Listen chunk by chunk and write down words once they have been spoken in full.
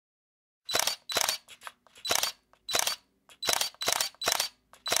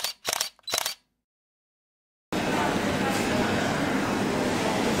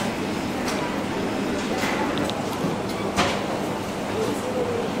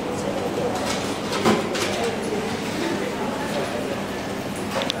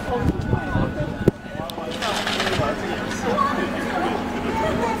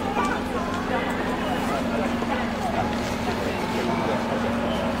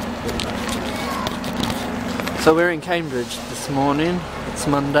So we're in Cambridge this morning, it's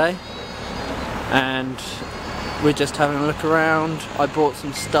Monday, and we're just having a look around. I bought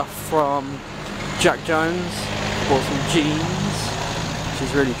some stuff from Jack Jones, bought some jeans, which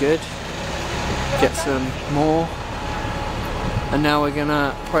is really good, get some more, and now we're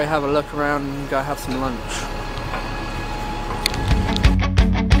gonna probably have a look around and go have some lunch.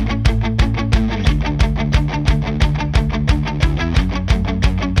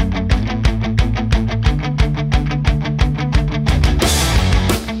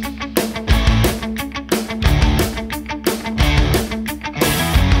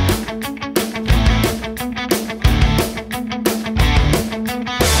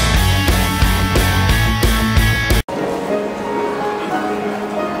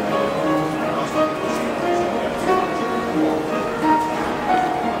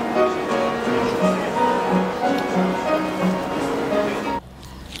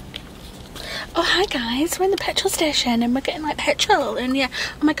 Oh hi guys, we're in the petrol station and we're getting like petrol and yeah,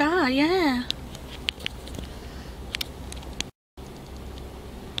 oh my god, yeah.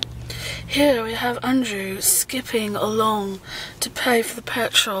 Here we have Andrew skipping along to pay for the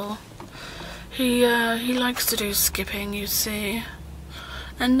petrol. He likes to do skipping, you see.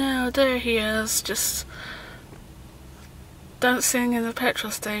 And now there he is, just dancing in the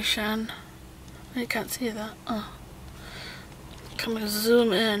petrol station. You can't see that. Oh. Can we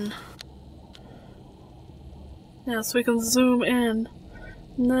zoom in? Yes, we can zoom in.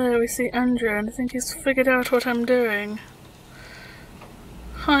 And there we see Andrew, and I think he's figured out what I'm doing.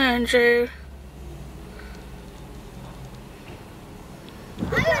 Hi, Andrew.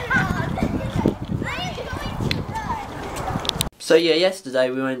 So yeah,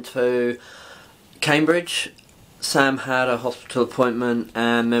 yesterday we went to Cambridge. Sam had a hospital appointment,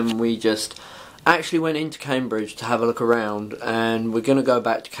 and then we just actually went into Cambridge to have a look around, and we're going to go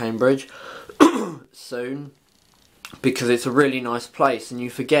back to Cambridge soon, because it's a really nice place, and you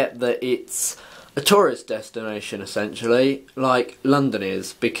forget that it's a tourist destination essentially, like London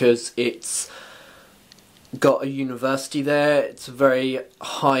is, because it's got a university there. It's a very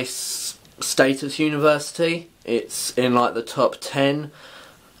high status university. It's in like the top 10,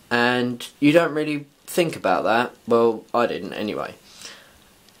 and you don't really think about that. Well, I didn't anyway.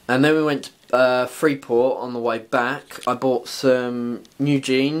 And then we went to Freeport on the way back. I bought some new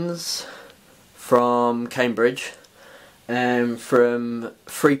jeans from Cambridge. And from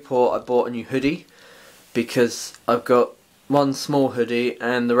Freeport I bought a new hoodie, because I've got one small hoodie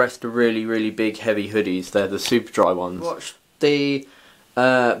and the rest are really big heavy hoodies. They're the super dry ones. Watched the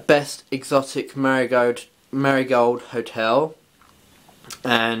Best Exotic Marigold Hotel,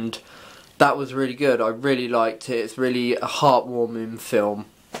 and that was really good. I really liked it. It's really a heartwarming film.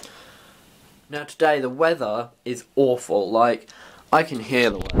 Now today the weather is awful. Like, I can hear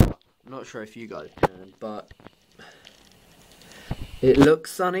the weather. I'm not sure if you guys can, but it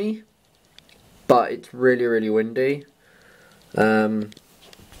looks sunny, but it's really windy. And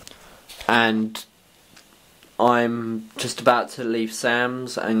I'm just about to leave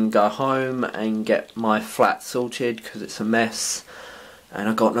Sam's and go home and get my flat sorted because it's a mess and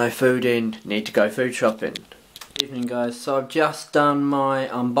I've got no food in. Need to go food shopping. Good evening guys, so I've just done my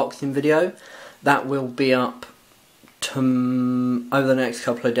unboxing video. That will be up over the next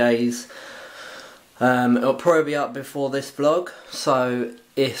couple of days. It'll probably be up before this vlog, so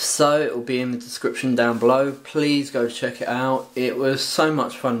if so, it will be in the description down below. Please go check it out. It was so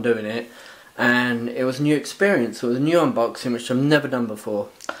much fun doing it, and it was a new experience. It was a new unboxing which I've never done before.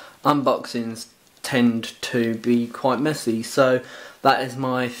 Unboxings tend to be quite messy, so that is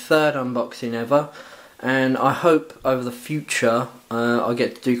my third unboxing ever, and I hope over the future I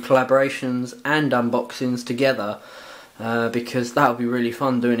get to do collaborations and unboxings together. Because that would be really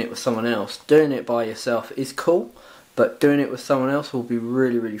fun doing it with someone else. Doing it by yourself is cool, but doing it with someone else will be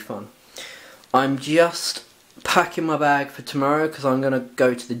really fun. I'm just packing my bag for tomorrow because I'm going to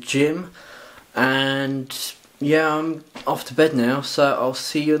go to the gym, and yeah, I'm off to bed now, so I'll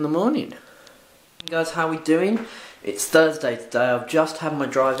see you in the morning. Hey guys, how we doing? It's Thursday today. I've just had my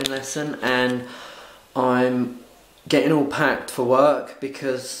driving lesson and I'm getting all packed for work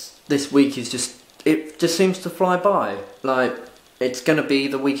because this week is it just seems to fly by. Like, it's going to be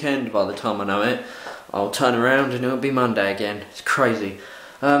the weekend by the time I know it. I'll turn around and it'll be Monday again. It's crazy.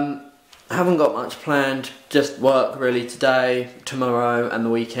 I haven't got much planned, just work really today, tomorrow and the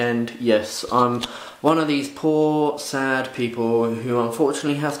weekend. Yes, I'm one of these poor, sad people who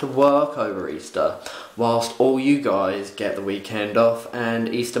unfortunately has to work over Easter, whilst all you guys get the weekend off and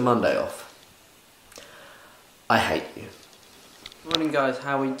Easter Monday off. I hate you. Morning guys,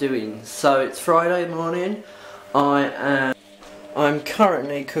 how are we doing? So it's Friday morning. I am I'm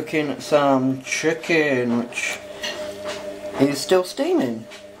currently cooking some chicken, which is still steaming,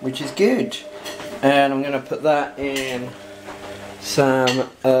 which is good. And I'm going to put that in some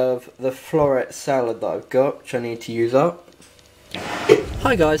of the floret salad that I've got, which I need to use up.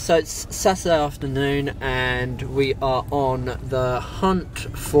 Hi guys, so it's Saturday afternoon and we are on the hunt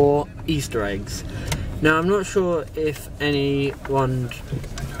for Easter eggs. Now I'm not sure if anyone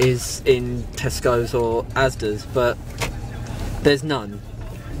is in Tesco's or Asda's, but there's none.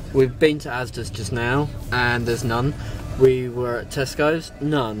 We've been to Asda's just now and there's none. We were at Tesco's,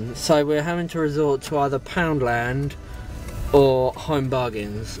 none. So we're having to resort to either Poundland or Home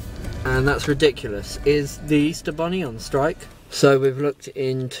Bargains, and that's ridiculous. Is the Easter Bunny on strike? So we've looked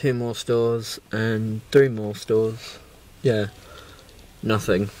in 2 more stores and 3 more stores. Yeah,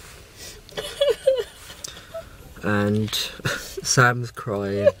 nothing. And Sam's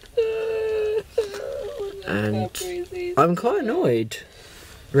crying. And I'm quite annoyed,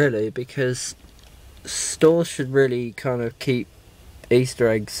 really, because stores should really kind of keep Easter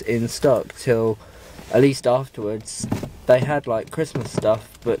eggs in stock till at least afterwards. They had like Christmas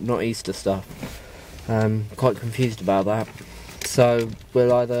stuff, but not Easter stuff. Quite confused about that. So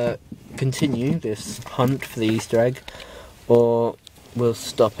we'll either continue this hunt for the Easter egg, or we'll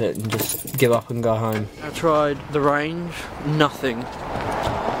stop it and just give up and go home. I tried the range, nothing.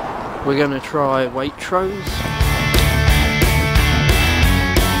 We're going to try Waitrose.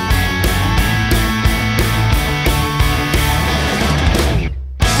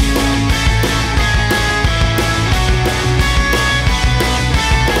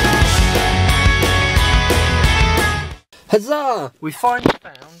 Huzzah! We finally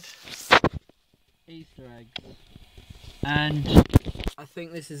found Easter eggs, and I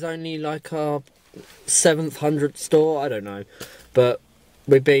think this is only like our 7th, 100th store, I don't know, but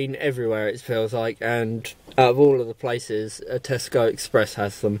we've been everywhere it feels like, and out of all of the places, a Tesco Express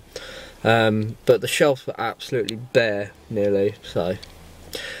has them, but the shelves were absolutely bare, nearly, so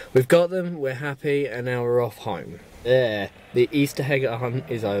we've got them, we're happy, and now we're off home. Yeah, the Easter egg hunt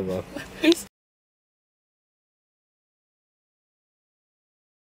is over.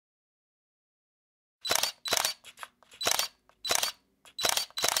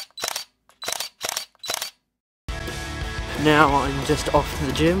 Now I'm just off to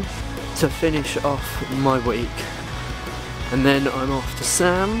the gym to finish off my week, and then I'm off to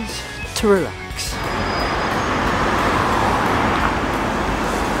Sam's to relax.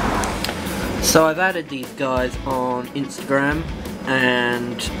 So I've added these guys on Instagram,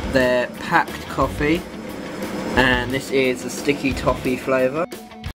 and they're packed coffee, and this is a sticky toffee flavour.